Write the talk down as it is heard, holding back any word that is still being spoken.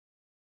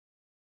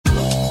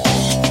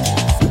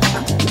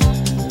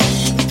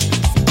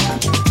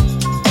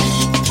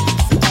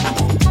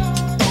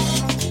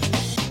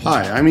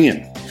Hi, I'm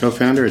Ian,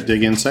 co-founder at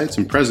Dig Insights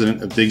and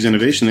president of Dig's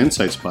innovation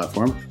insights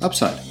platform,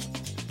 Upside.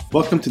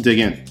 Welcome to Dig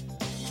In.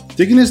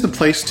 Dig In is the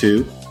place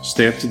to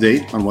stay up to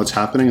date on what's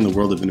happening in the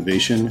world of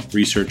innovation,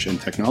 research,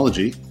 and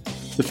technology,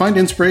 to find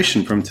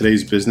inspiration from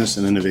today's business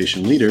and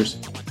innovation leaders,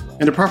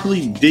 and to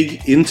properly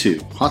dig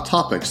into hot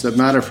topics that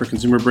matter for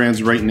consumer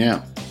brands right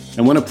now.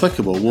 And when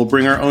applicable, we'll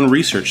bring our own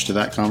research to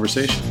that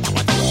conversation.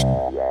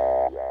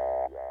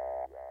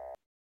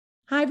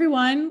 Hi,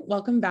 everyone.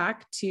 Welcome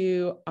back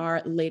to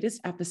our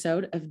latest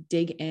episode of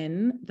Dig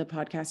In, the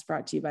podcast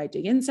brought to you by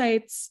Dig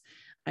Insights.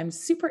 I'm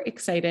super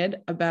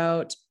excited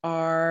about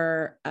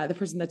the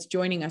person that's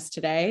joining us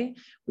today.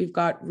 We've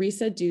got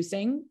Risa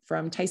Duesing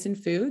from Tyson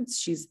Foods.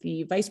 She's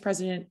the Vice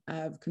President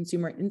of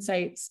Consumer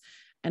Insights,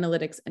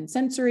 Analytics, and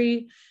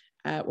Sensory.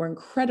 We're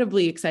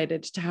incredibly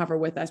excited to have her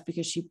with us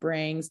because she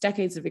brings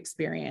decades of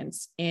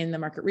experience in the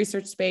market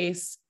research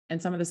space,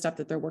 and some of the stuff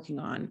that they're working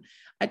on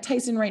at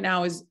Tyson right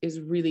now is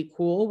really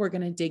cool. We're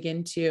going to dig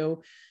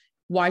into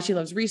why she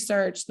loves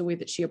research, the way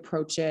that she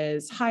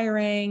approaches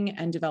hiring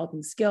and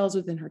developing skills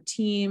within her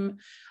team,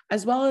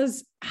 as well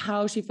as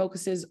how she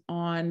focuses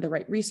on the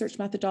right research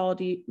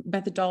methodology,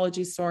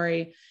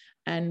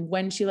 and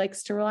when she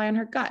likes to rely on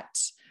her gut.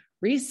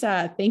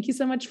 Risa, thank you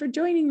so much for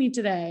joining me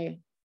today.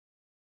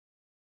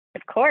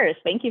 Of course.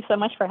 Thank you so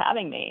much for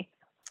having me.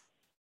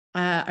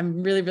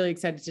 I'm really, really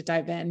excited to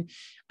dive in.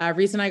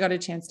 Risa and I got a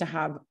chance to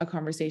have a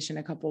conversation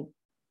a couple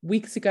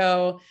weeks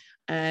ago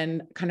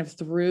and kind of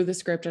threw the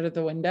script out of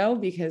the window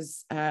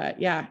because,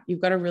 you've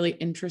got a really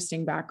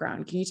interesting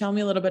background. Can you tell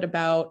me a little bit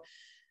about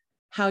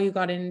how you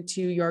got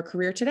into your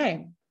career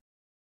today?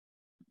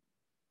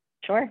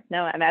 Sure.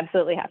 No, I'm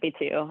absolutely happy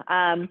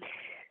to.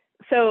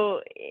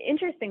 So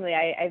interestingly,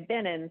 I've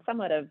been in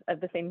somewhat of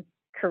the same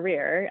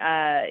career,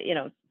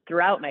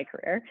 throughout my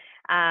career.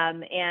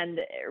 And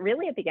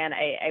really it began,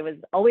 I was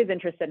always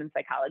interested in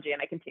psychology,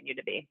 and I continue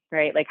to be,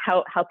 right? Like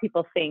how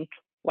people think,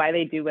 why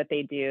they do what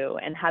they do,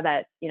 and how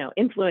that,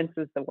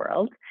 influences the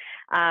world.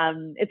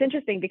 It's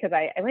interesting because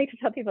I like to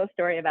tell people a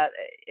story about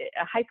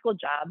a high school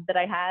job that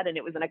I had, and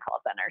it was in a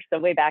call center. So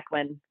way back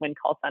when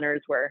call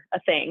centers were a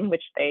thing,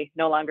 which they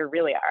no longer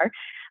really are.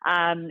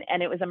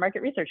 And it was a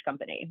market research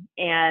company.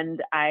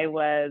 And I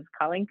was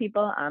calling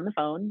people on the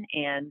phone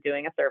and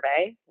doing a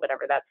survey,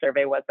 whatever that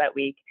survey was that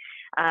week.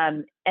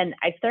 And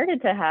I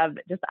started to have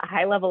just a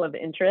high level of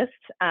interest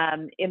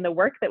in the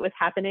work that was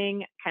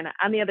happening kind of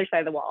on the other side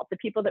of the wall, the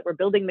people that were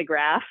building the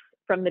graph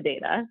from the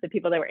data, the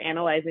people that were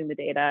analyzing the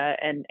data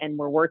and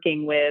were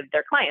working with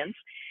their clients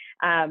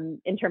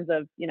in terms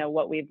of,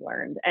 what we've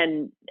learned.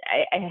 And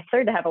I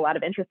started to have a lot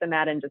of interest in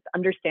that and just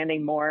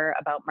understanding more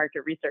about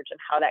market research and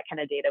how that kind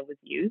of data was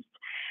used.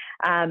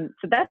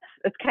 So that's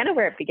kind of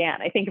where it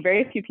began. I think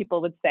very few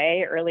people would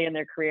say early in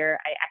their career,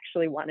 I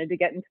actually wanted to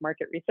get into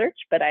market research,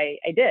 but I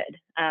did.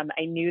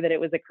 I knew that it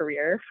was a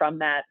career from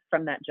that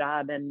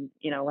job. And,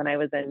 when I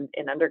was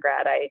in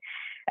undergrad, I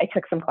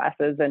took some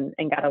classes and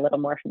got a little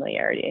more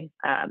familiarity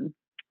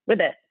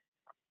with it.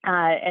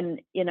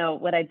 And,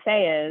 what I'd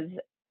say is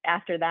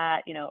after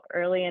that,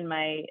 early in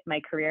my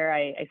career,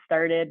 I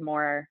started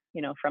more,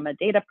 from a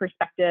data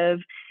perspective,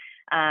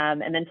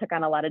 and then took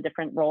on a lot of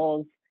different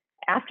roles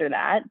after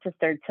that to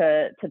start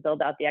to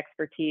build out the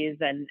expertise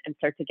and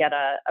start to get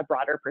a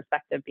broader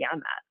perspective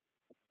beyond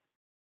that.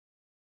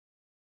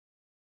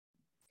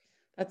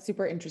 That's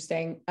super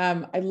interesting.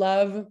 I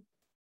love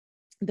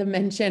the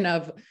mention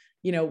of,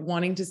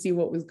 wanting to see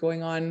what was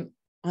going on,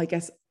 I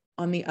guess,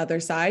 on the other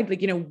side.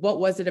 Like, what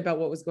was it about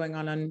what was going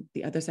on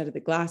the other side of the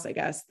glass, I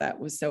guess, that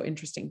was so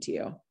interesting to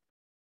you?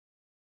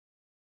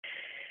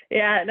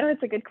 Yeah, no,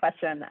 it's a good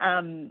question.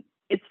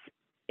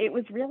 It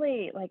was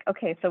really like,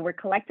 okay, so we're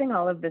collecting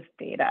all of this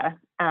data,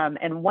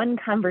 and one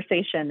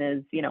conversation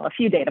is, a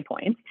few data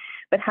points,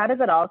 but how does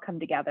it all come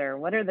together?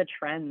 What are the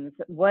trends?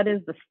 What is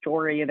the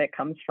story that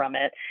comes from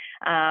it?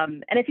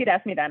 And if you'd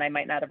asked me then, I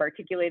might not have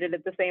articulated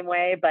it the same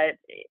way, but,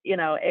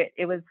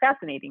 it was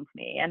fascinating to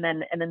me. And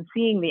then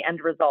seeing the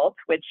end result,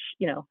 which,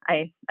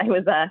 I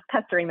was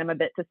pestering them a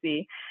bit to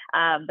see,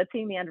 but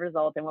seeing the end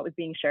result and what was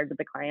being shared with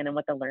the client and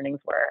what the learnings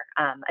were,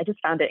 I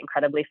just found it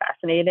incredibly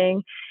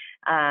fascinating.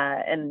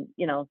 And,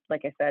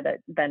 like I said, I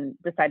then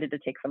decided to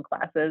take some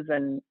classes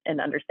and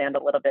understand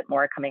a little bit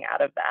more coming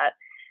out of that.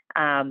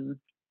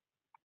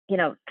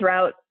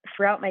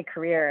 Throughout my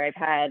career, I've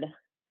had,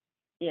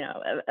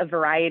 a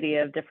variety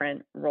of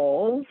different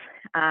roles.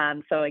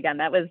 So again,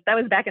 that was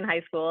back in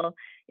high school,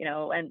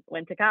 and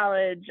went to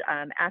college.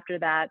 After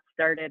that,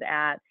 started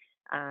at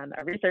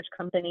a research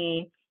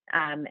company.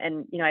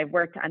 And, I've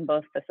worked on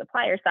both the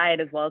supplier side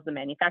as well as the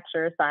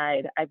manufacturer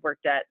side. I've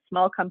worked at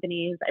small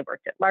companies. I've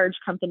worked at large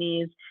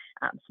companies,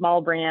 small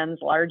brands,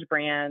 large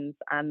brands,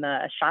 on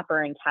the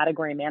shopper and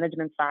category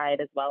management side,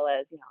 as well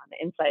as, on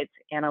the insights,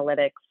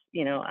 analytics,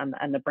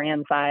 on the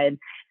brand side,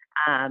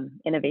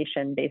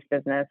 innovation-based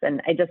business.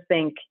 And I just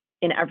think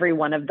in every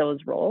one of those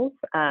roles,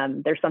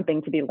 there's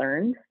something to be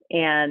learned,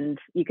 and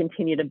you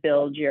continue to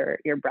build your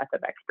breadth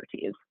of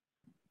expertise.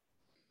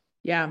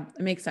 Yeah,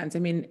 it makes sense. I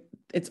mean,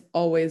 it's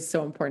always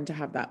so important to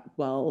have that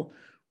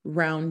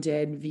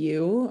rounded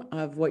view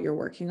of what you're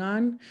working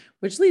on,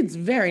 which leads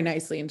very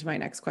nicely into my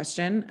next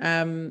question.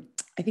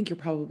 I think you're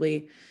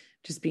probably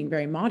just being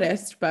very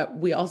modest, but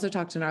we also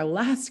talked in our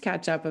last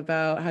catch up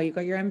about how you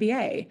got your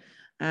MBA,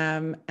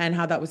 and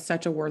how that was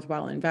such a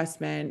worthwhile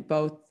investment,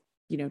 both,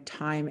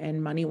 time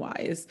and money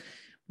wise.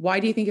 Why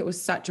do you think it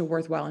was such a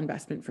worthwhile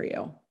investment for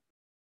you?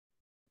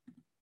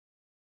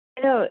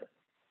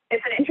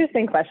 It's an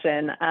interesting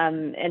question,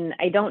 and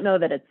I don't know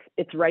that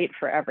it's right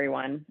for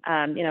everyone.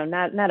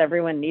 Not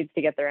everyone needs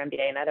to get their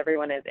MBA. Not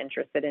everyone is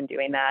interested in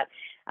doing that.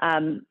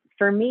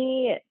 For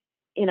me,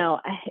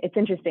 it's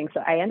interesting.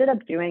 So I ended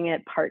up doing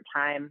it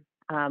part-time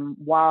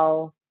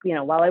while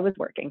I was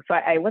working. So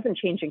I wasn't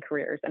changing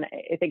careers, and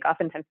I think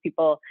oftentimes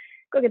people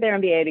go get their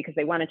MBA because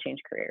they want to change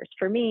careers.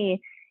 For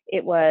me,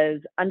 it was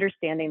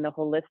understanding the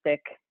holistic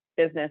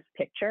business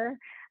picture,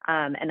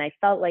 and I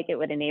felt like it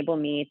would enable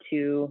me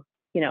to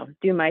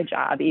do my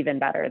job even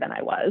better than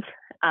I was.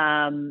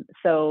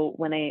 So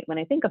when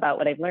I think about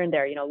what I've learned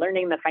there,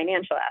 learning the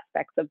financial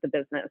aspects of the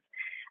business,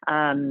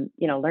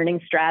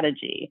 learning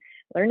strategy,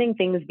 learning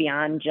things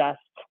beyond just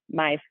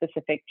my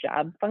specific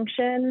job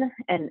function,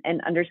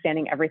 and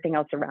understanding everything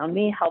else around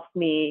me helps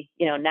me,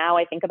 now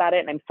I think about it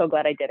and I'm so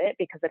glad I did it,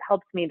 because it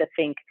helps me to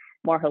think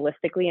more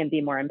holistically and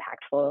be more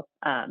impactful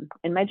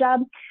in my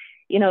job.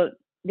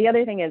 The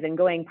other thing is, in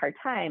going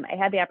part-time, I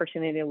had the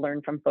opportunity to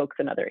learn from folks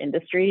in other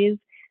industries.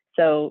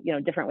 So,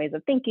 different ways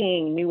of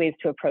thinking, new ways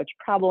to approach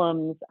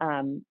problems.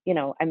 I'm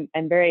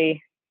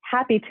very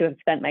happy to have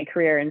spent my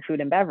career in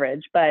food and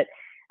beverage, but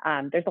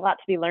there's a lot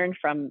to be learned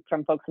from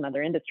folks in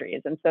other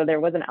industries. And so there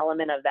was an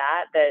element of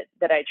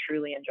that I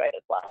truly enjoyed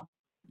as well.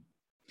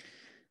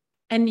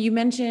 And you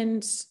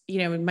mentioned,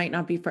 it might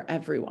not be for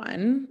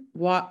everyone.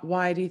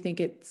 Why do you think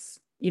it's,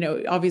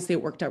 obviously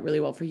it worked out really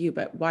well for you,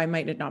 but why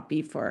might it not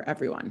be for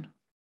everyone?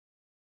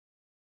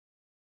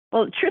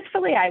 Well,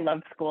 truthfully, I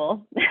loved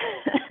school.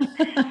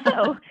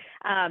 So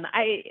and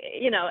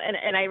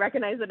I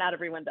recognize that not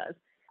everyone does.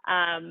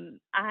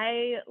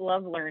 I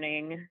love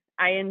learning.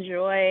 I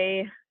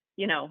enjoy,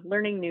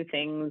 learning new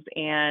things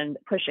and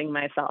pushing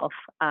myself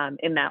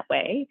in that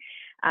way.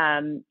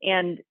 And,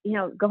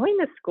 going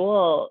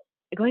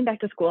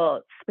back to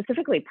school,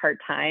 specifically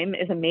part-time,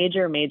 is a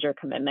major, major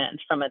commitment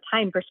from a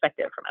time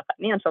perspective, from a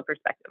financial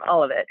perspective,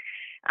 all of it.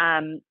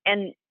 And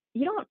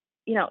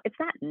it's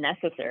not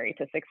necessary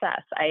to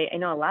success. I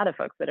know a lot of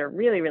folks that are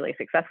really, really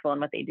successful in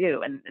what they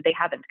do, and they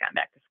haven't gone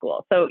back to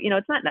school. So,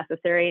 it's not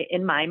necessary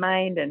in my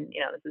mind. And,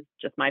 this is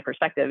just my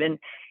perspective. And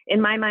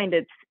in my mind,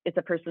 it's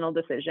a personal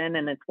decision,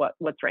 and it's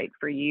what's right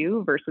for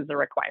you versus a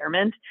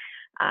requirement.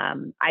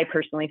 I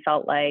personally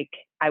felt like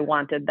I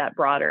wanted that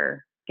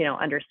broader,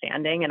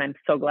 understanding, and I'm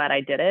so glad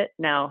I did it.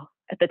 Now,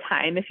 at the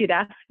time, if you'd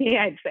asked me,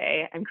 I'd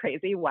say, I'm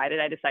crazy. Why did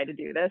I decide to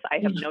do this? I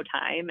have no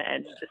time,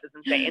 and this is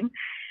insane.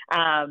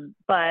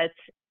 But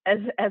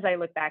as I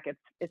look back,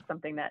 it's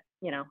something that,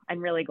 I'm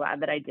really glad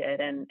that I did.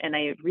 And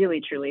I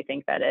really, truly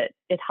think that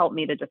it helped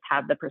me to just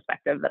have the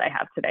perspective that I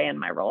have today in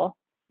my role.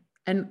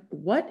 And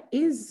what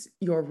is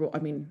your role? I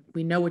mean,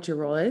 we know what your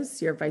role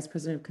is. You're Vice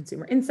President of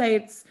Consumer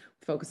Insights,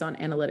 focus on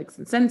analytics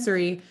and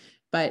sensory.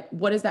 But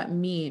what does that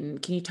mean?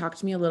 Can you talk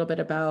to me a little bit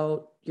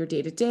about your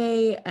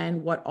day-to-day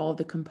and what all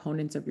the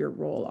components of your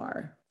role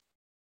are?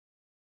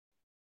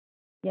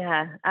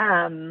 Yeah.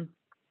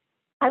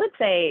 I would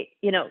say,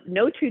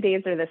 no 2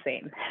 days are the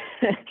same.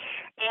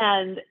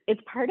 And it's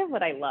part of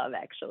what I love,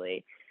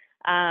 actually.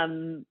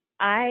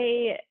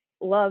 I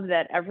love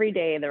that every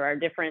day there are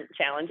different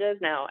challenges.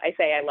 Now, I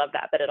say I love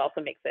that, but it also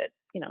makes it,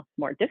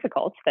 more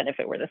difficult than if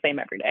it were the same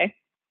every day.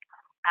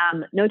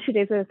 No 2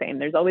 days are the same.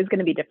 There's always going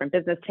to be different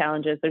business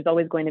challenges. There's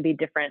always going to be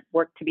different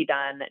work to be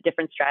done,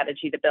 different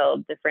strategy to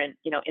build, different,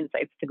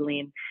 insights to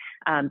glean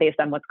based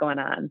on what's going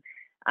on.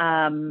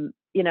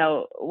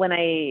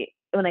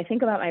 When I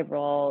think about my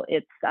role,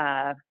 it's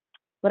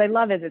what I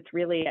love is it's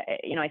really,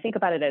 I think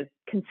about it as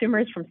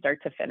consumers from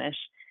start to finish.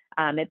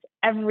 It's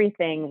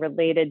everything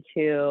related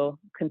to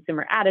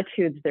consumer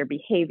attitudes, their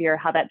behavior,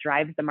 how that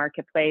drives the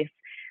marketplace.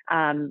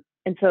 And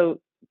so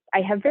I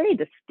have very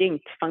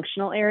distinct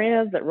functional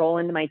areas that roll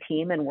into my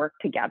team and work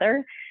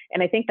together.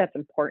 And I think that's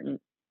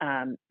important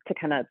to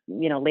kind of,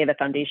 lay the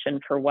foundation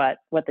for what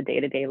the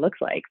day-to-day looks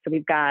like. So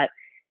we've got,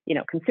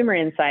 consumer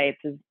insights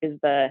is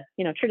the,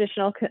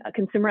 traditional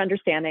consumer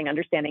understanding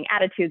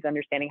attitudes,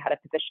 understanding how to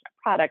position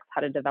products,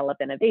 how to develop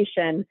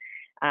innovation,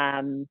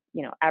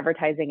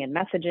 advertising and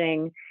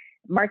messaging.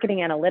 Marketing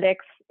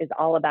analytics is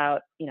all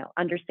about,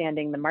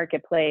 understanding the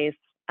marketplace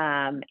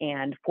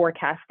and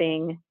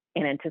forecasting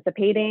and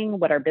anticipating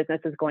what our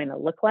business is going to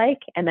look like,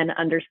 and then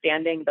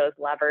understanding those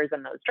levers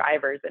and those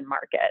drivers in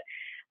market.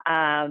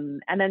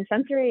 And then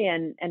sensory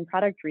and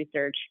product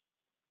research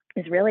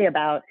is really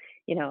about,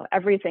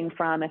 everything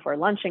from, if we're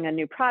launching a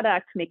new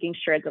product, making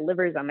sure it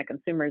delivers on the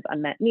consumer's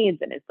unmet needs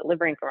and is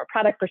delivering from a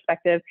product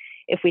perspective.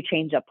 If we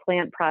change a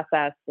plant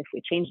process, if we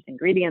change an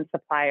ingredient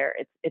supplier,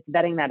 it's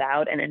vetting that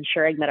out and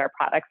ensuring that our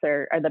products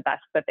are the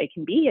best that they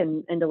can be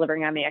and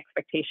delivering on the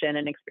expectation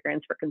and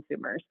experience for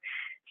consumers.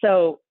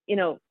 So,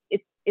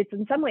 it's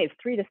in some ways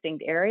three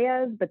distinct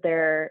areas, but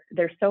they're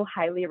so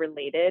highly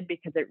related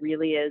because it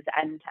really is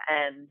end to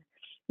end,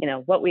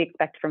 what we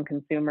expect from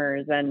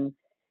consumers and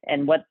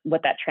what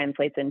that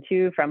translates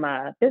into from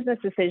a business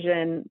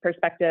decision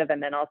perspective,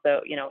 and then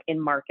also, in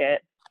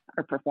market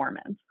or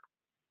performance.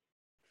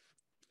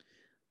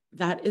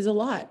 That is a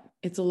lot.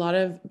 It's a lot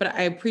but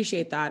I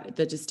appreciate that,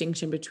 the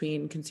distinction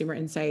between consumer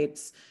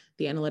insights,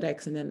 the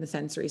analytics, and then the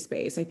sensory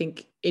space. I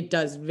think it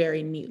does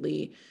very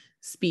neatly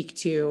speak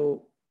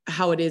to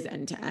how it is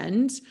end to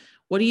end.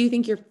 What do you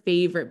think your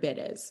favorite bit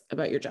is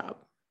about your job?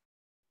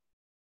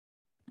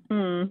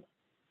 Can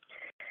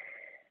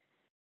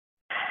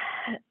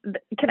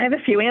I have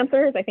a few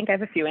answers? I think I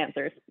have a few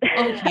answers.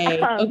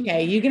 Okay.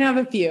 Okay. You can have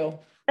a few.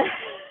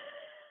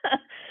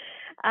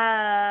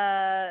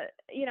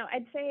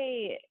 I'd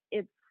say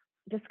it's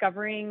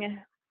discovering,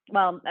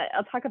 well,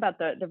 I'll talk about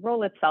the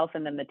role itself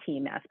and then the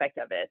team aspect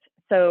of it.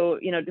 So,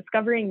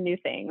 discovering new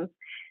things,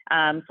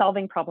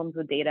 solving problems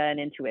with data and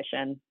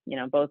intuition,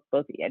 both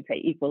I'd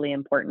say equally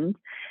important.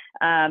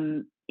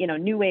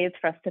 New ways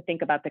for us to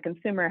think about the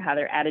consumer, how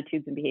their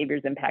attitudes and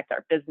behaviors impact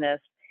our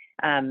business.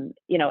 And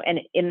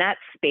in that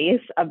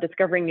space of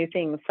discovering new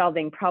things,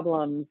 solving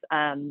problems,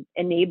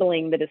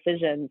 enabling the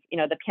decisions,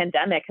 the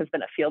pandemic has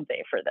been a field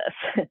day for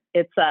this.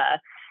 It's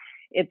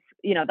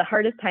the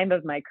hardest time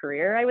of my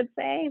career, I would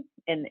say.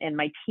 And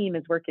my team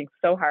is working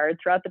so hard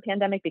throughout the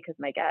pandemic because,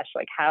 my gosh,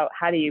 like how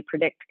do you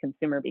predict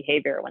consumer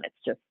behavior when it's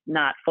just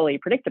not fully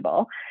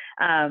predictable?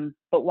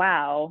 But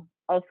wow,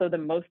 also the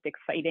most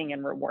exciting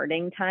and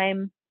rewarding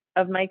time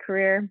of my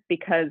career,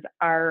 because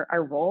our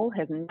role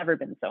has never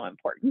been so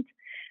important.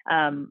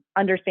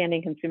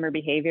 Understanding consumer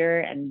behavior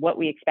and what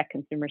we expect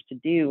consumers to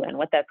do and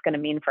what that's going to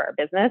mean for our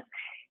business.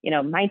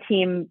 My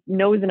team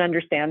knows and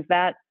understands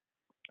that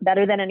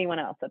better than anyone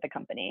else at the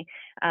company.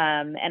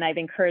 And I've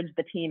encouraged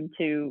the team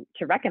to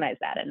recognize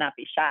that and not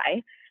be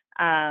shy.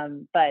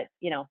 But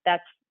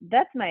that's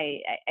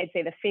I'd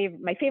say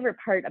my favorite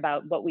part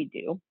about what we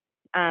do.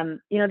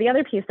 The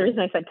other piece, the reason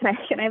I said,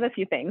 can I have a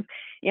few things?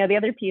 The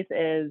other piece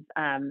is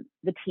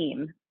the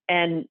team,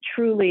 and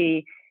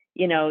truly,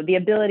 the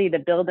ability to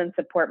build and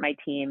support my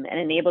team and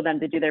enable them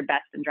to do their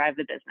best and drive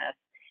the business.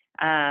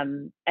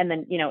 And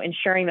then,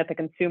 ensuring that the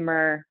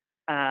consumer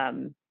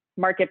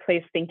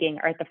marketplace thinking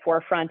are at the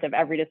forefront of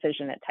every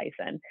decision at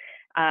Tyson.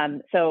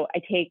 So I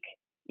take,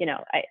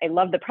 I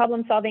love the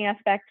problem solving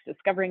aspect,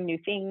 discovering new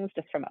things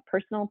just from a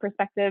personal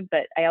perspective,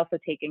 but I also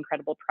take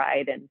incredible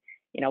pride in,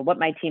 what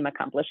my team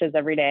accomplishes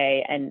every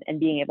day and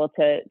being able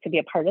to be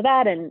a part of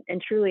that and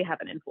truly have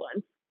an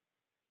influence.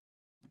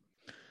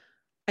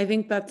 I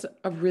think that's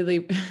a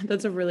really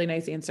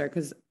nice answer,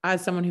 because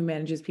as someone who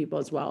manages people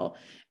as well,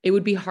 it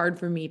would be hard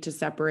for me to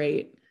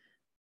separate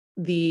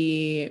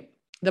the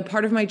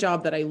part of my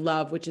job that I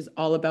love, which is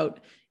all about,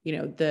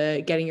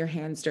 the getting your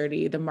hands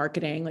dirty, the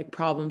marketing, like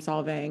problem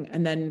solving.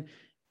 And then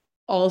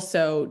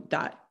also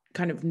that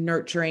kind of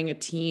nurturing a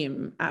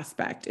team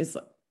aspect is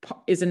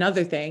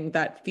another thing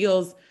that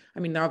feels,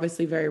 they're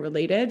obviously very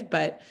related,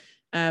 but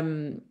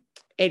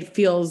it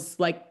feels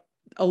like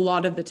a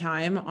lot of the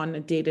time on a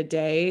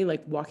day-to-day,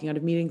 like walking out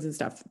of meetings and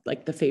stuff,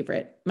 like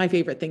my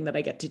favorite thing that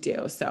I get to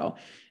do. So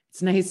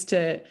it's nice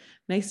to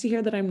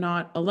hear that I'm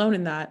not alone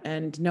in that,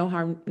 and no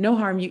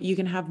harm. You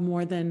can have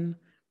more than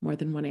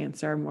one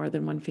answer, more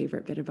than one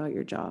favorite bit about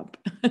your job.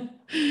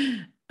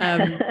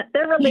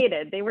 They're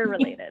related. They were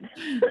related.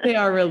 They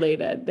are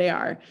related. They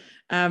are.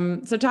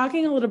 So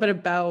talking a little bit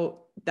about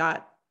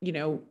that,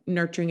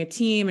 nurturing a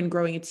team and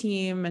growing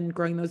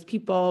those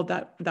people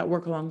that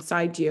work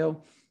alongside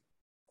you.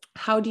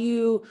 How do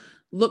you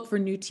look for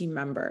new team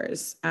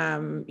members?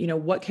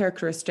 What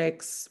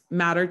characteristics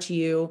matter to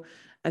you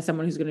as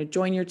someone who's going to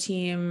join your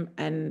team,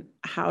 and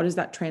how does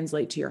that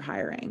translate to your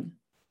hiring?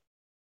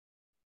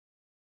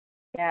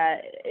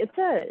 Yeah,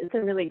 it's a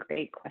really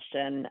great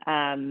question.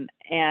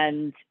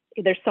 And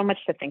there's so much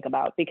to think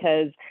about,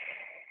 because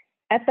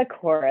at the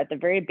core, at the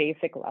very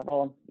basic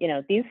level,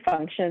 these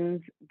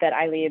functions that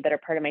I lead that are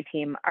part of my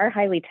team are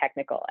highly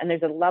technical, and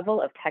there's a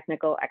level of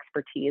technical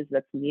expertise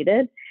that's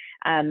needed.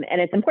 And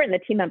it's important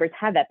that team members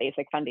have that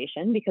basic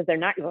foundation, because they're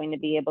not going to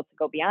be able to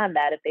go beyond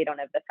that if they don't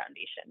have the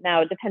foundation.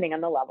 Now, depending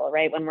on the level,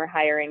 right? When we're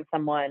hiring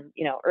someone,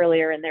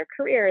 earlier in their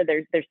career,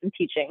 there's some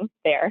teaching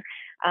there.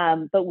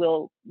 But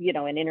we'll,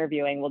 in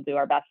interviewing, we'll do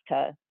our best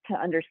to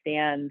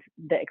understand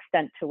the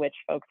extent to which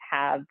folks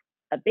have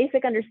a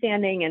basic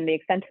understanding and the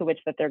extent to which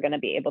that they're going to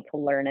be able to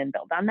learn and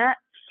build on that.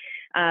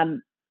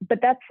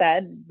 But that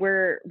said,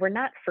 we're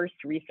not first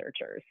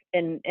researchers,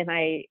 and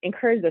I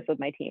encourage this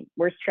with my team.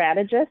 We're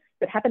strategists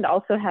that happen to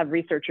also have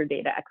researcher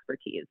data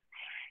expertise.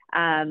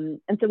 And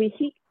so we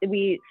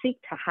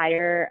seek to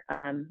hire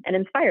and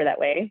inspire that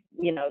way,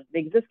 the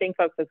existing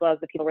folks as well as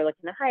the people we're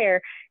looking to hire.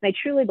 And I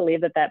truly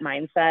believe that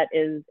mindset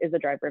is a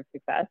driver of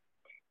success.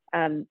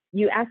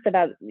 You asked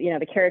about,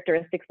 the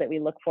characteristics that we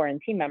look for in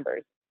team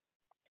members.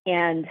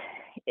 And,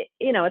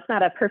 it's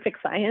not a perfect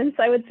science,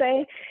 I would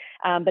say,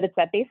 but it's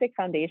that basic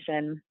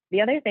foundation. The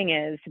other thing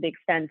is, to the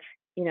extent,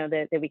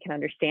 that we can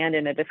understand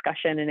in a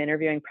discussion and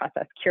interviewing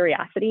process,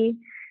 curiosity.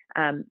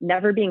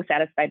 never being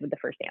satisfied with the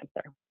first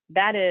answer.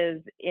 That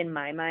is, in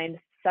my mind,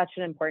 such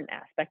an important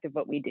aspect of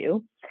what we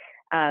do.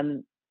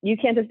 You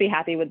can't just be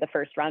happy with the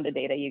first round of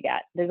data you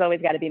get. There's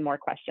always got to be more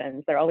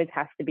questions. There always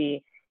has to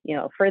be,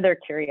 further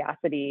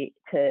curiosity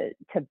to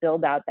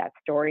build out that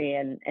story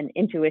and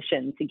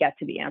intuition to get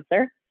to the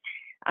answer.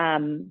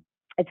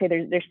 I'd say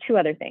there's two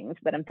other things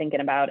that I'm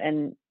thinking about.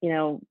 And,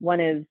 one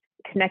is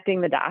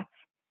connecting the dots,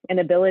 an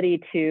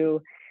ability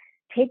to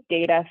take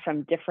data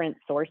from different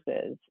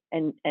sources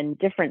and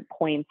different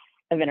points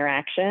of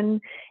interaction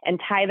and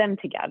tie them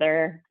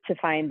together to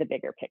find the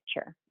bigger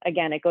picture.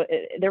 Again,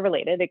 they're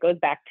related. It goes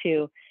back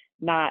to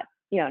not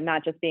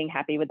just being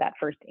happy with that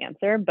first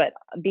answer, but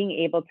being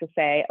able to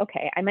say,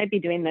 okay, I might be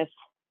doing this,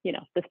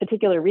 this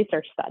particular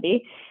research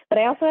study, but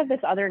I also have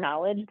this other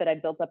knowledge that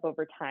I've built up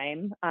over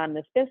time on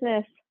this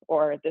business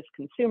or this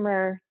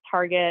consumer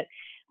target.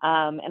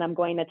 And I'm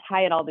going to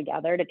tie it all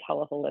together to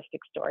tell a holistic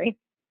story.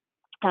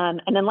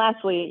 And then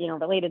lastly,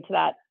 related to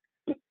that,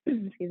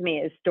 excuse me,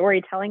 is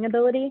storytelling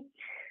ability.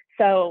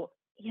 So,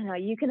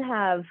 you can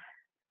have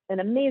an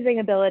amazing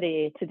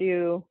ability to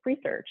do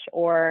research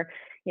or,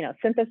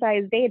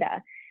 synthesize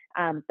data.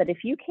 But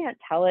if you can't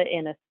tell it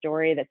in a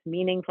story that's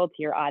meaningful to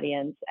your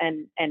audience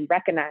and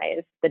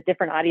recognize that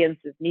different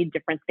audiences need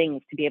different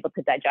things to be able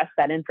to digest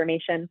that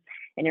information,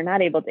 and you're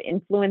not able to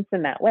influence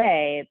in that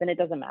way, then it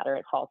doesn't matter.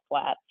 It falls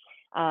flat.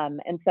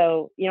 And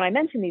so, I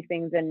mentioned these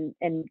things,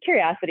 and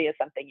curiosity is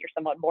something you're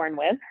somewhat born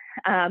with,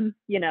 and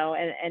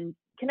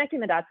connecting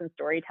the dots and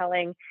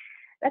storytelling,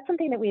 that's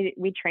something that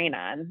we train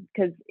on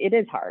because it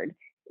is hard.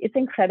 It's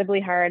incredibly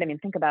hard. I mean,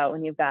 think about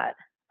when you've got a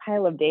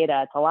pile of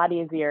data, it's a lot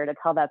easier to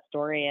tell that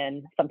story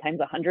in sometimes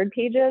 100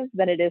 pages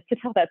than it is to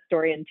tell that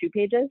story in 2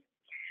 pages.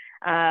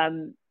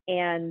 And,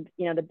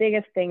 the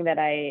biggest thing that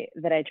I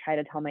try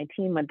to tell my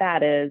team with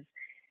that is,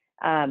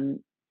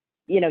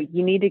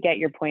 you need to get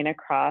your point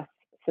across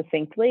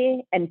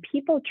succinctly, and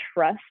people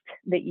trust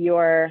that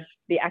you're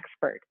the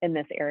expert in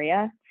this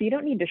area. So you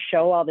don't need to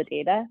show all the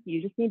data.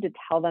 You just need to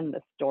tell them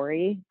the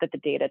story that the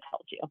data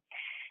tells you.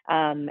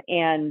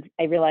 And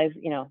I realize,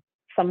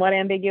 somewhat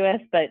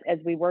ambiguous, but as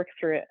we work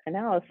through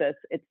analysis,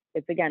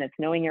 it's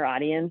knowing your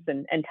audience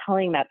and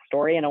telling that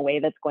story in a way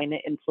that's going to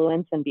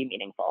influence and be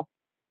meaningful.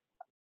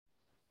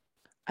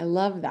 I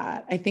love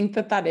that. I think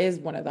that is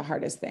one of the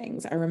hardest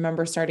things. I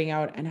remember starting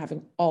out and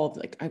having all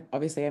of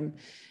obviously I'm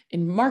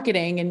in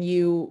marketing, and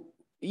you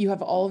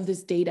have all of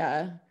this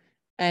data,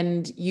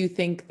 and you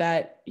think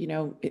that,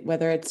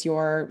 whether it's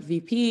your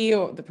VP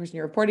or the person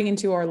you're reporting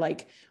into, or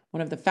like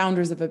one of the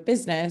founders of a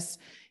business,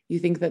 you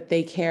think that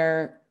they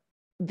care,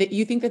 that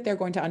you think that they're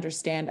going to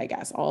understand, I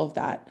guess, all of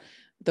that,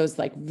 those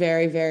like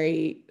very,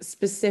 very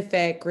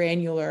specific,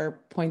 granular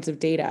points of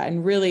data.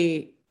 And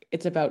really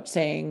it's about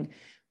saying,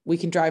 we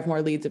can drive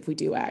more leads if we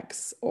do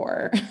X,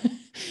 or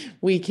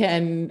we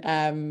can,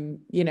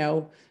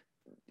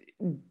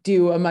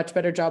 do a much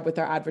better job with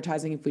our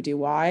advertising if we do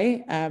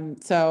Y.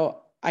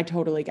 So I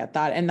totally get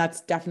that. And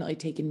that's definitely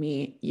taken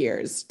me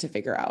years to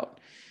figure out.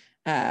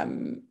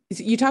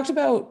 You talked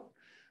about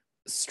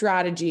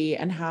strategy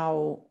and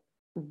how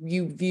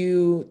you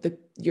view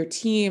your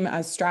team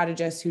as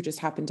strategists who just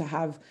happen to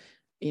have,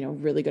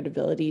 really good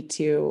ability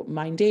to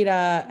mine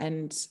data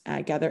and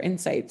gather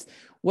insights.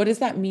 What does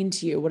that mean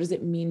to you? What does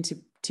it mean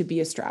to be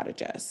a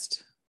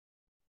strategist?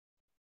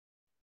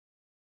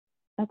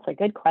 That's a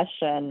good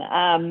question.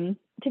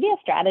 To be a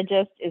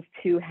strategist is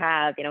to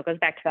have, it goes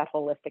back to that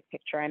holistic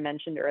picture I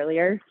mentioned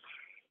earlier.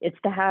 It's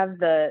to have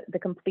the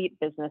complete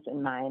business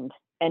in mind,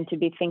 and to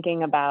be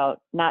thinking about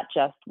not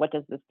just what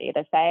does this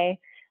data say,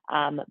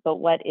 but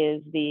what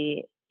is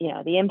the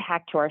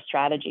impact to our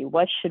strategy.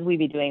 What should we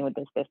be doing with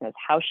this business?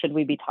 How should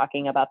we be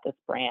talking about this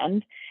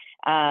brand?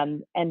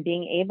 And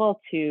being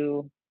able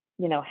to,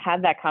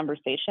 have that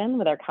conversation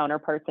with our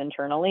counterparts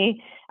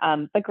internally,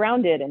 but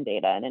grounded in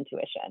data and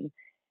intuition.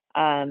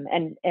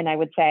 And I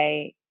would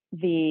say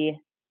the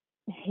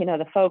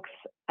folks,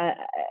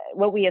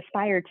 what we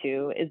aspire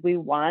to is we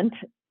want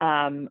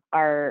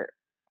our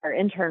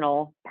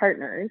internal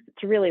partners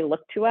to really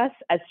look to us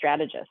as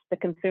strategists, the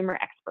consumer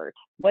expert.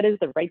 What is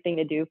the right thing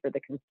to do for the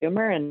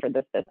consumer and for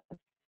this business?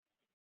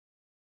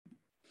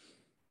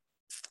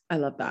 I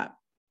love that.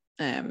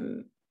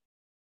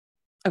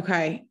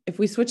 Okay. If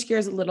we switch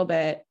gears a little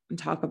bit and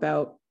talk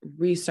about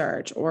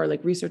research or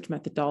like research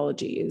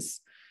methodologies,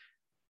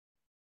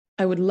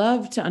 I would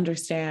love to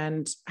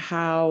understand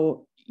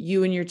how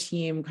you and your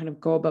team kind of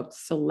go about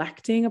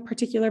selecting a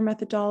particular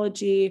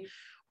methodology,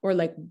 or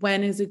like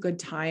when is a good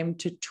time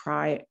to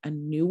try a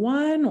new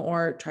one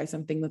or try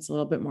something that's a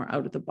little bit more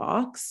out of the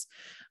box.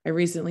 I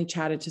recently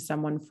chatted to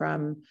someone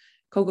from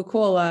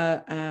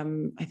Coca-Cola.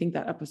 I think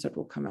that episode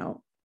will come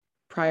out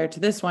prior to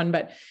this one,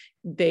 but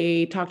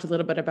they talked a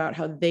little bit about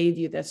how they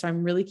view this. So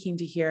I'm really keen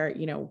to hear,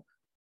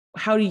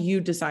 how do you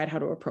decide how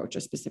to approach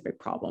a specific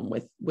problem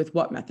with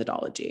what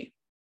methodology?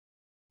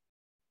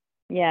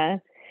 Yeah.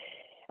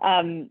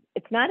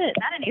 It's not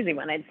an easy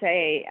one. I'd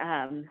say,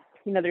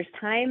 there's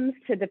times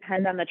to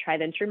depend on the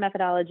tried and true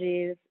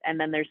methodologies, and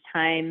then there's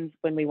times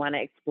when we want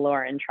to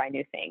explore and try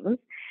new things.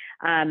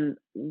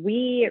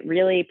 We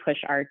really push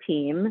our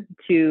team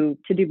to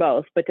do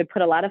both, but to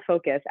put a lot of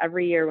focus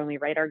every year when we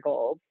write our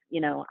goals,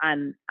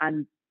 on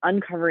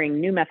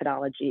uncovering new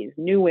methodologies,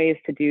 new ways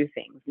to do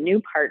things,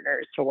 new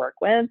partners to work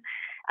with,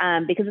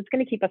 because it's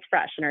going to keep us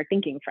fresh and our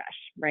thinking fresh,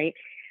 right?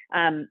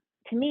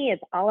 To me,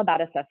 it's all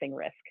about assessing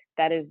risk.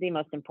 That is the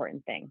most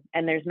important thing.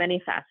 And there's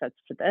many facets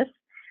to this.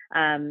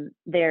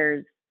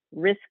 There's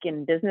risk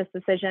in business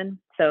decision.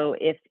 So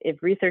if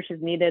research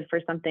is needed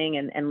for something,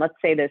 and let's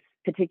say this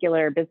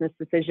particular business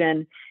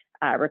decision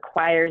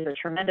requires a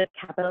tremendous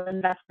capital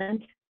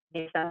investment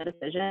based on the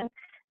decision,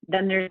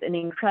 then there's an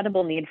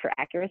incredible need for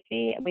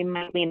accuracy. We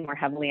might lean more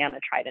heavily on a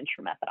tried and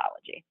true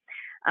methodology.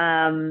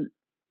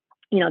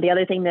 The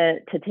other thing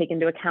to take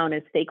into account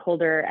is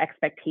stakeholder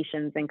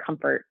expectations and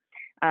comfort.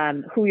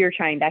 Who you're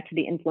trying, back to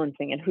the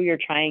influencing, and who you're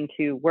trying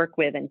to work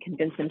with and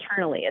convince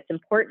internally. It's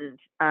important.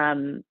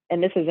 And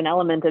this is an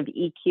element of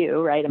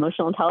EQ, right?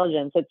 Emotional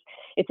intelligence.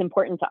 It's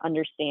important to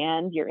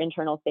understand your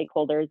internal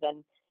stakeholders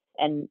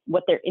and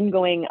what their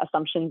ingoing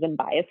assumptions and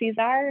biases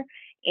are.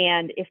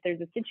 And if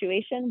there's a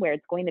situation where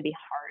it's going to be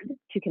hard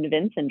to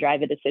convince and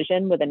drive a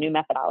decision with a new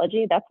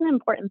methodology, that's an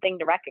important thing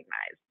to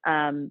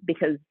recognize,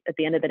 because at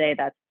the end of the day,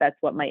 that's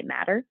what might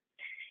matter.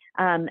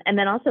 And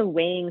then also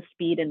weighing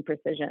speed and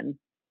precision.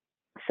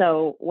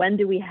 So when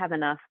do we have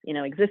enough,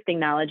 existing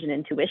knowledge and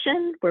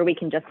intuition where we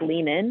can just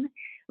lean in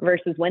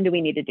versus when do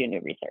we need to do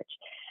new research?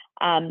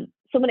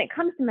 So when it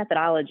comes to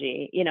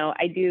methodology,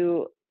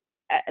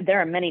 there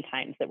are many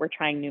times that we're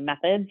trying new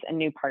methods and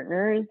new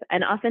partners.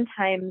 And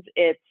oftentimes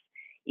it's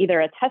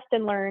either a test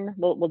and learn.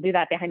 We'll do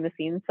that behind the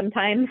scenes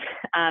sometimes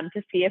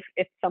to see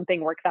if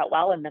something works out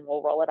well, and then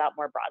we'll roll it out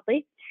more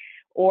broadly.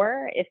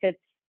 Or if it's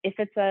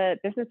a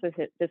business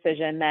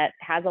decision that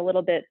has a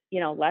little bit,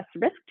 less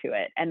risk to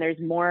it, and there's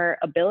more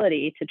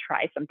ability to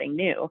try something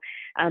new.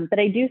 But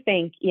I do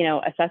think,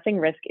 assessing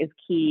risk is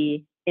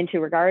key in two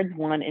regards.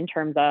 One, in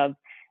terms of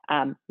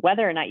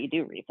whether or not you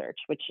do research,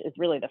 which is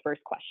really the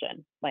first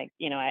question. Like,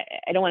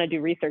 I don't want to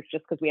do research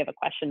just because we have a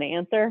question to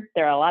answer.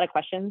 There are a lot of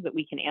questions that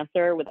we can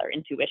answer with our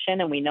intuition,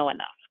 and we know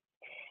enough.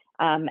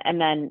 And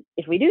then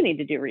if we do need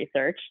to do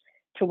research,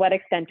 to what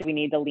extent do we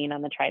need to lean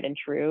on the tried and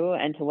true,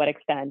 and to what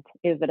extent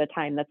is it a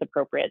time that's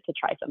appropriate to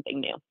try something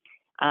new?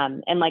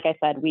 And like I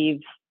said,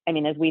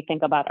 as we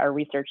think about our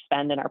research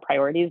spend and our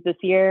priorities this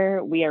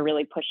year, we are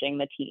really pushing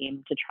the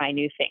team to try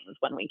new things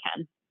when we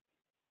can.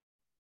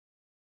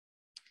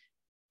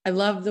 I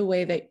love the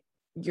way that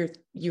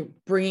you're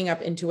bringing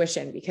up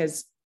intuition,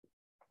 because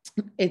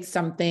it's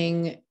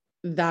something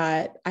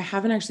that I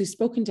haven't actually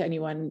spoken to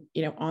anyone,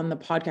 on the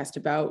podcast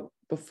about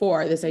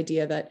before, this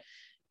idea that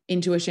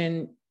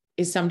intuition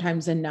is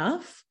sometimes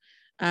enough.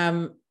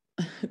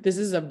 This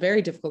is a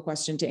very difficult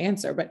question to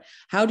answer, but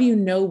how do you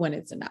know when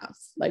it's enough?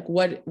 Like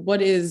what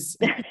is,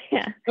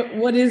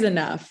 what is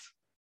enough?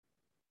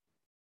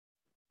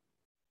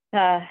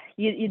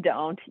 You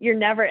don't, you're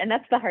never, and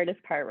that's the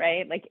hardest part,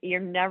 right? Like you're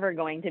never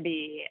going to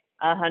be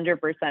 100%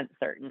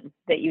 certain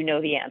that you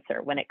know the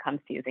answer when it comes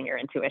to using your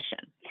intuition.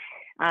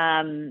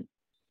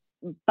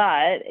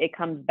 But it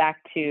comes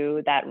back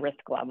to that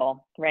risk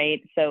level,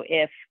 right? So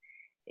if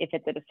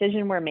it's a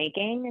decision we're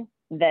making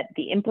that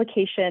the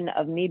implication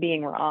of me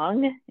being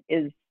wrong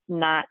is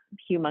not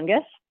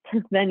humongous,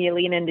 then you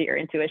lean into your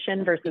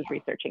intuition versus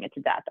researching it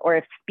to death. Or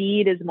if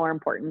speed is more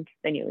important,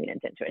 then you lean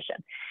into intuition.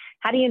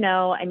 How do you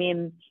know?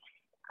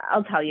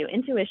 I'll tell you,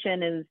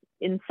 intuition is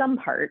in some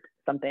part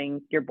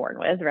something you're born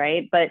with,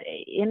 right? But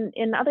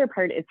in other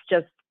part, it's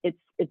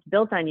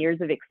built on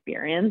years of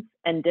experience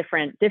and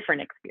different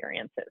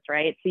experiences,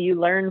 right? So you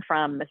learn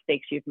from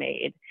mistakes you've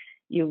made.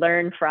 You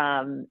learn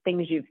from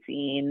things you've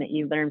seen.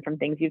 You learn from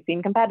things you've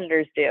seen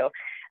competitors do.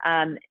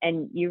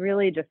 And you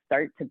really just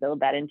start to build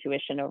that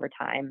intuition over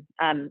time.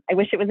 I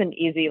wish it was an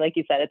easy, like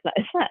you said, it's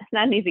not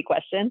an easy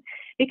question,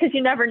 because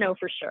you never know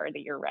for sure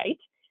that you're right.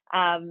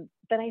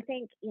 But I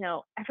think,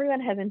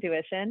 everyone has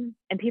intuition,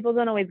 and people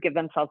don't always give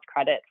themselves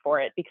credit for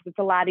it, because it's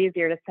a lot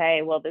easier to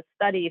say, well, this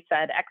study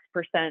said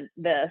X%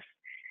 this,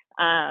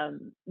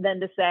 than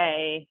to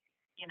say,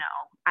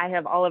 I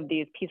have all of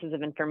these pieces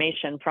of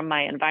information from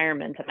my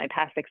environment and my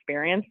past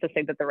experience to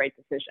say that the right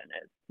decision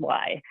is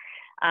Y.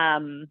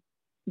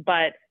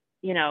 But,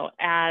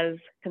 as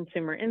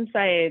consumer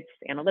insights,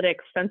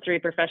 analytics, sensory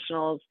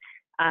professionals,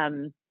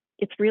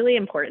 it's really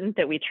important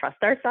that we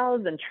trust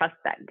ourselves and trust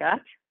that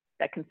gut,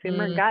 that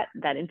consumer gut,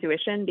 that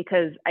intuition,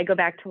 because I go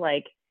back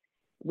to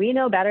we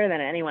know better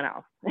than anyone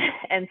else.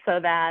 And so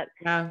that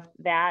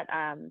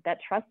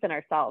trust in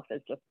ourselves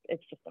it's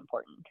just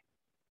important.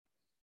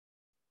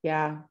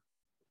 Yeah,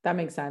 that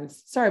makes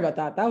sense. Sorry about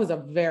that. That was a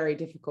very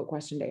difficult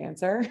question to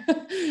answer.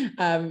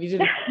 You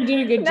did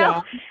a good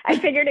job. I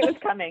figured it was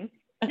coming.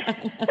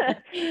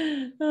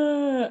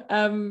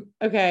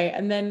 Okay.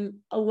 And then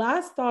a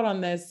last thought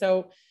on this.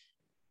 So,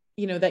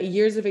 that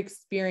years of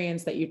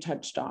experience that you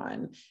touched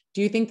on,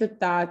 do you think that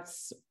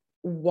that's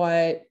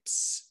what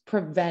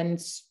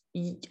prevents,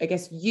 I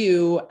guess,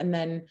 you and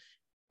then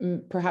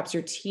perhaps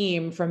your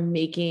team from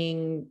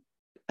making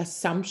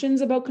assumptions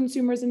about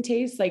consumers and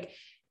tastes? Like,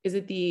 Is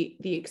it the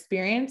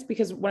experience?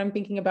 Because what I'm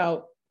thinking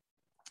about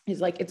is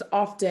like, it's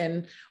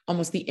often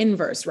almost the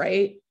inverse,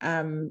 right?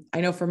 I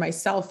know for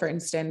myself, for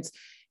instance,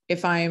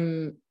 if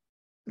I'm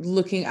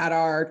looking at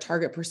our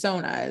target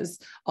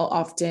personas, I'll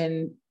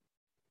often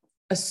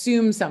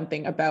assume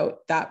something about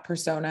that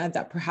persona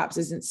that perhaps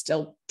isn't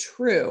still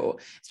true,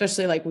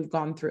 especially like we've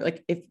gone through,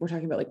 like if we're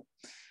talking about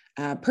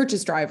like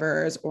purchase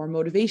drivers or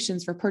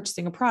motivations for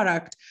purchasing a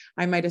product,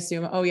 I might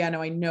assume, oh yeah,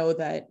 no, I know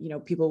that,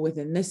 people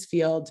within this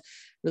field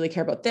really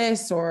care about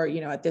this, or,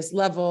 at this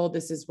level,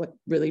 this is what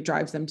really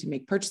drives them to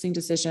make purchasing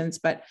decisions.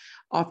 But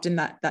often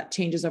that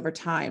changes over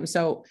time.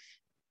 So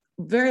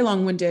very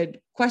long-winded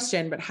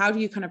question, but how do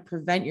you kind of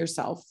prevent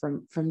yourself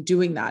from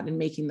doing that and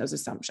making those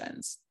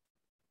assumptions?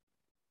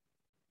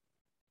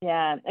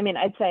 Yeah, I mean,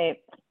 I'd say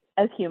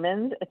as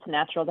humans, it's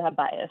natural to have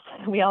bias.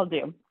 We all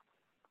do.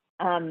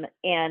 And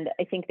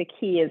I think the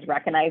key is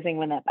recognizing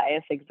when that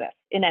bias exists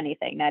in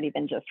anything, not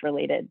even just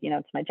related,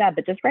 to my job,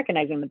 but just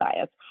recognizing the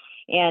bias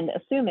and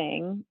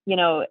assuming, you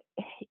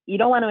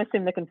don't want to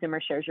assume the consumer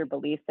shares your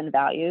beliefs and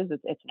values.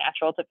 It's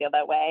natural to feel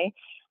that way.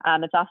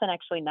 It's often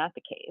actually not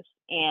the case.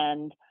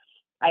 And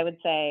I would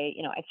say,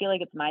 I feel like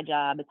it's my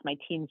job, it's my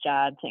team's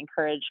job to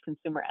encourage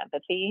consumer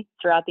empathy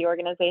throughout the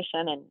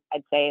organization. And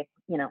I'd say,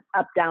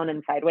 up, down,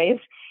 and sideways,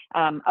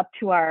 up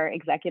to our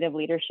executive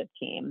leadership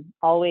team,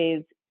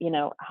 always,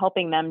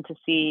 helping them to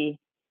see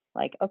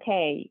like,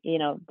 okay,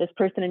 this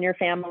person in your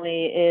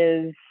family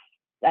is,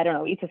 I don't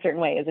know, eats a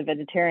certain way, is a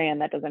vegetarian.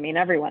 That doesn't mean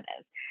everyone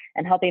is,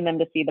 and helping them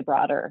to see the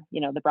broader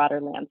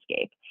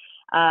landscape.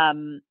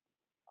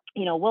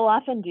 We'll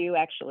often do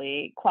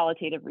actually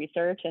qualitative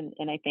research, and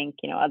I think,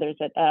 others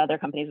at other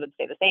companies would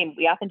say the same.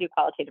 We often do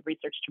qualitative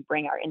research to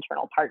bring our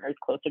internal partners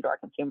closer to our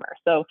consumer.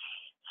 So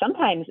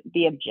sometimes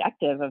the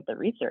objective of the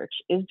research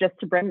is just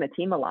to bring the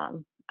team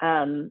along,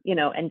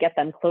 and get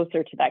them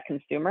closer to that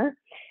consumer.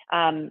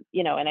 And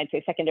I'd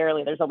say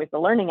secondarily, there's always the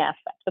learning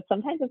aspect, but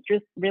sometimes it's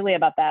just really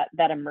about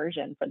that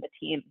immersion for the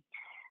team.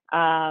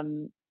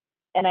 And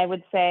I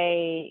would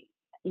say,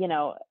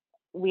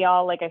 we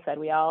all, like I said,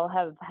 we all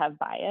have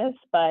bias,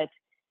 but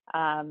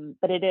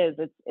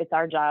it's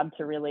our job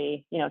to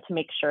really, to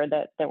make sure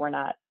that we're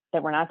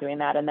not doing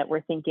that, and that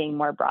we're thinking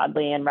more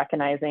broadly and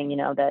recognizing,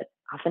 that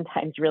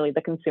oftentimes really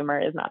the consumer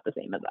is not the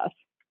same as us.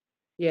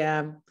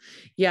 Yeah.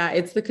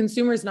 It's the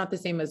consumer is not the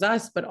same as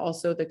us, but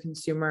also the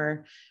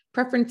consumer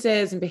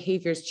preferences and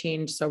behaviors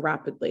change so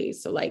rapidly.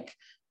 So like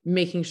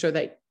making sure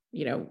that,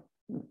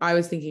 I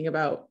was thinking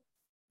about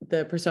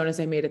the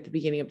personas I made at the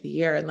beginning of the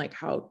year and like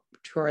how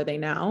true are they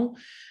now?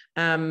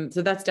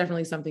 So that's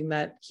definitely something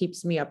that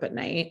keeps me up at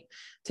night.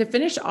 To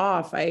finish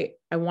off, I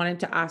wanted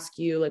to ask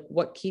you, like,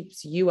 what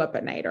keeps you up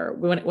at night, or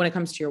when it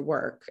comes to your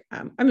work?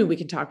 I mean, we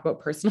can talk about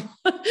personal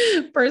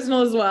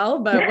as well,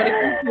 but when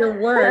it comes to your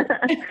work,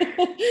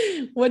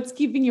 what's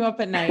keeping you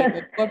up at night?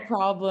 Like, what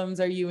problems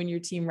are you and your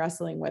team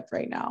wrestling with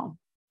right now?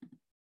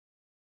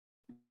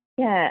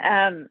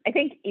 Yeah, I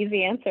think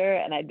easy answer,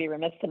 and I'd be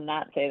remiss to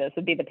not say this,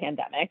 would be the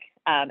pandemic.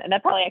 And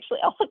that probably actually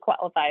also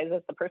qualifies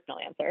as the personal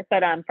answer.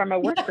 But from a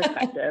work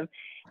perspective,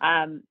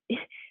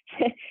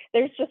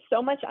 there's just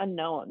so much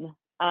unknown,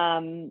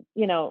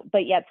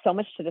 but yet so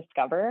much to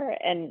discover.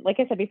 And like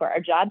I said before, our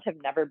jobs have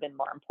never been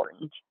more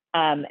important.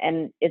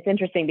 And it's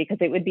interesting because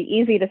it would be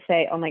easy to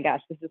say, oh my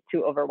gosh, this is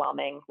too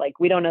overwhelming. Like,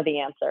 we don't know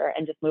the answer,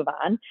 and just move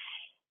on.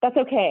 That's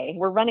okay.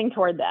 We're running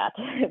toward that.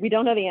 We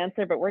don't know the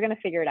answer, but we're going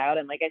to figure it out.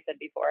 And like I said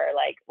before,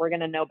 like, we're going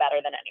to know better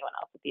than anyone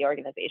else at the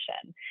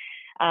organization.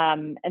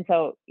 And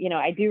so,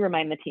 I do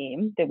remind the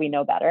team that we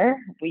know better.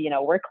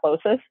 We're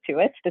closest to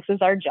it. This is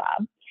our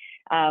job.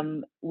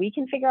 We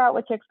can figure out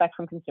what to expect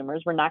from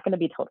consumers. We're not going to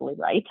be totally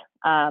right,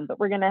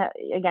 but we're going to,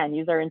 again,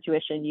 use our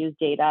intuition, use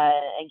data,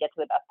 and get to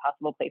the best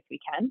possible place we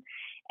can.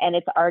 And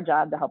it's our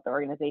job to help the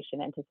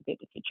organization anticipate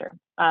the future.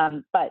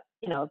 But,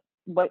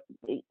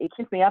 it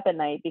keeps me up at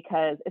night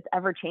because it's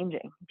ever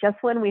changing. Just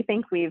when we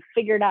think we've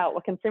figured out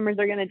what consumers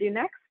are going to do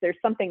next, there's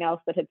something else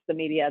that hits the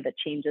media that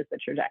changes the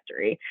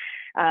trajectory.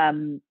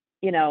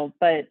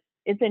 But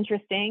it's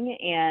interesting,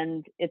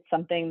 and it's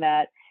something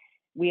that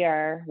we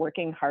are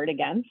working hard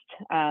against.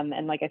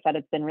 And like I said,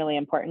 it's been really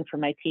important for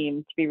my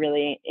team to be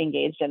really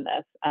engaged in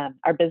this.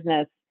 Our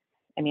business,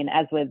 I mean,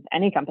 as with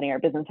any company, our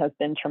business has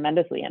been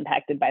tremendously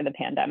impacted by the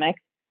pandemic.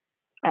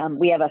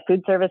 We have a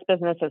food service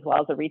business as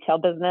well as a retail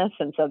business.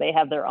 And so they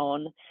have their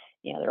own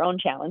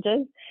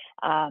challenges,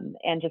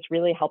 and just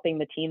really helping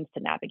the teams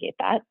to navigate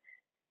that.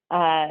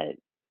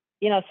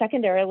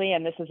 Secondarily,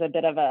 and this is a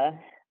bit of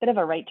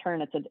a right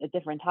turn, it's a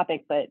different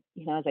topic, but,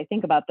 as I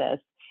think about this,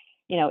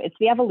 it's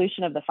the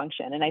evolution of the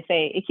function. And I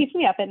say it keeps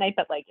me up at night,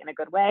 but like in a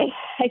good way,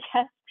 I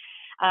guess.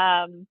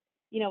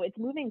 It's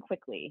moving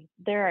quickly.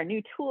 There are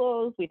new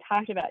tools. We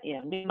talked about,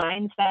 new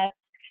mindsets.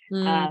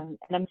 And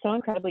I'm so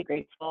incredibly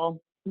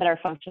grateful that our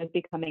function is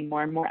becoming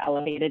more and more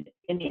elevated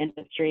in the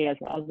industry as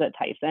well as at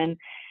Tyson.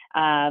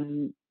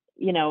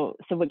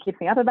 So what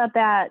keeps me up about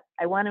that,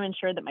 I want to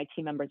ensure that my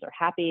team members are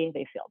happy,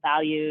 they feel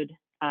valued.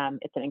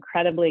 It's an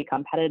incredibly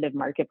competitive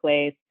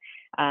marketplace.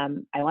 I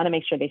want to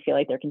make sure they feel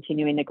like they're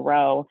continuing to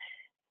grow.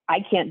 I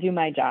can't do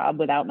my job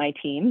without my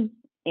team.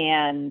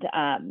 And,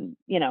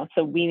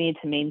 so we need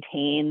to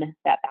maintain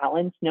that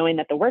balance, knowing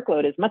that the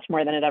workload is much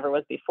more than it ever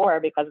was before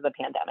because of the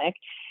pandemic.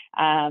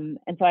 And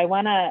so I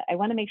want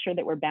to make sure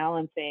that we're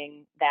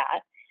balancing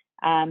that.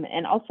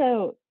 And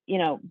also,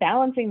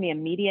 balancing the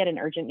immediate and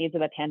urgent needs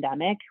of the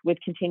pandemic with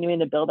continuing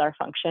to build our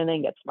function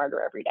and get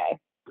smarter every day.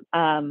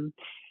 I'm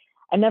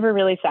never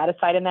really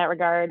satisfied in that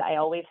regard. I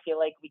always feel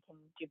like we can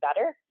do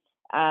better.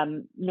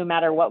 No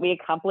matter what we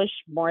accomplish,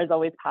 more is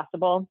always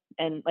possible.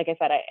 And like I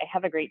said, I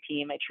have a great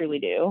team. I truly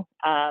do.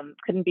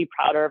 Couldn't be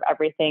prouder of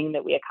everything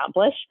that we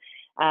accomplish,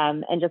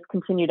 and just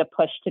continue to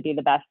push to be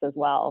the best as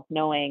well.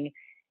 Knowing,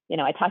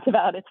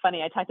 it's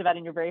funny, I talked about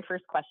in your very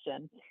first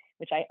question,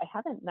 which I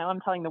haven't, now I'm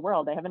telling the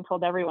world, I haven't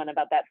told everyone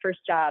about that first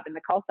job in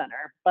the call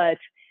center, but,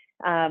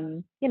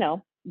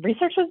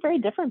 research was very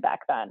different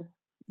back then.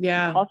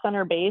 Yeah. Call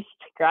center based,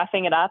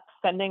 graphing it up,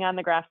 sending on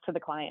the graphs to the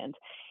client.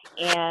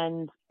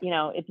 And,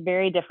 it's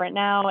very different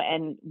now,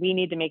 and we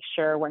need to make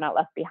sure we're not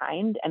left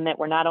behind and that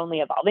we're not only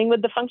evolving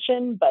with the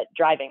function, but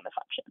driving the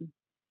function.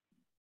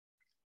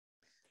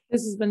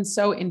 This has been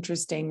so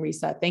interesting,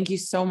 Risa. Thank you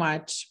so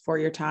much for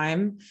your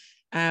time.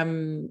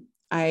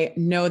 I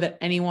know that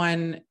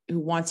anyone who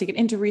wants to get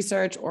into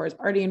research or is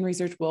already in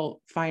research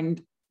will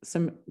find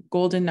some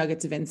golden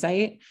nuggets of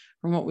insight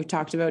from what we've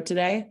talked about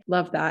today.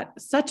 Love that.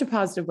 Such a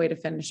positive way to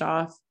finish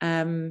off.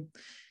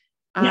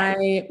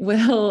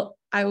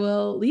 I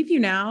will leave you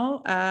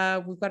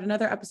now. We've got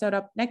another episode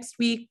up next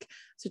week.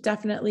 So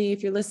definitely,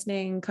 if you're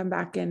listening, come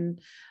back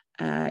and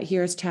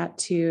hear us chat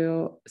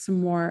to some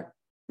more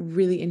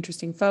really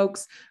interesting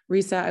folks.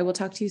 Risa, I will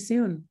talk to you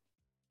soon.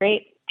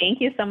 Great.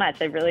 Thank you so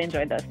much. I really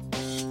enjoyed this.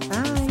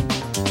 Bye.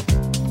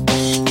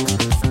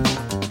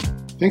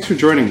 Thanks for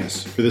joining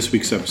us for this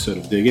week's episode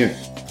of Dig In.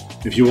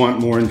 If you want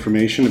more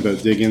information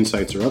about Dig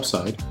Insights or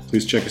Upside,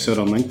 please check us out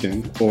on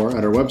LinkedIn or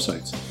at our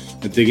websites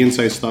at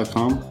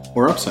diginsights.com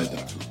or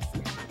upside.com.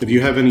 If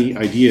you have any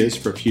ideas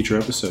for future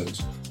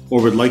episodes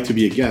or would like to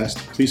be a guest,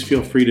 please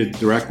feel free to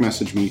direct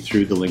message me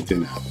through the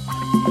LinkedIn app.